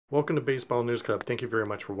Welcome to Baseball News Club. Thank you very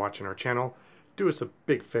much for watching our channel. Do us a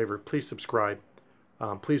big favor, please subscribe,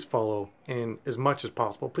 please follow, and as much as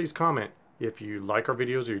possible, please comment. If you like our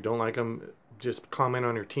videos or you don't like them, just comment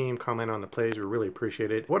on your team, comment on the plays. We really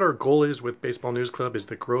appreciate it. What our goal is with Baseball News Club is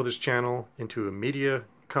to grow this channel into a media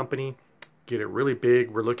company, get it really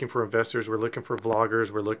big. We're looking for investors, we're looking for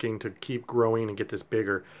vloggers, we're looking to keep growing and get this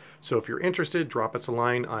bigger. So if you're interested, drop us a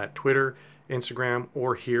line at Twitter, Instagram,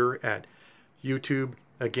 or here at YouTube.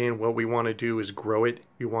 Again, what we want to do is grow it.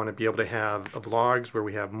 We want to be able to have vlogs where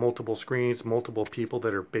we have multiple screens, multiple people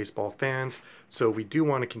that are baseball fans. So we do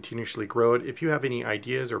want to continuously grow it. If you have any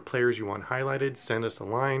ideas or players you want highlighted, send us a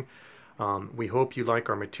line. We hope you like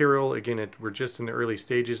our material. Again, we're just in the early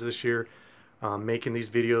stages this year making these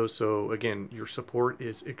videos. So again, your support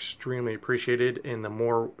is extremely appreciated, and the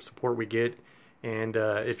more support we get, and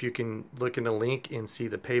if you can look in the link and see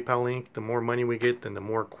the PayPal link, the more money we get, then the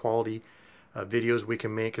more quality videos we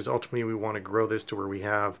can make, because ultimately we want to grow this to where we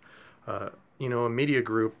have a media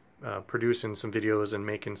group producing some videos and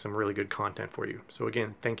making some really good content for you. So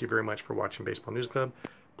again, thank you very much for watching Baseball News Club.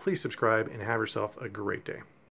 Please subscribe and have yourself a great day.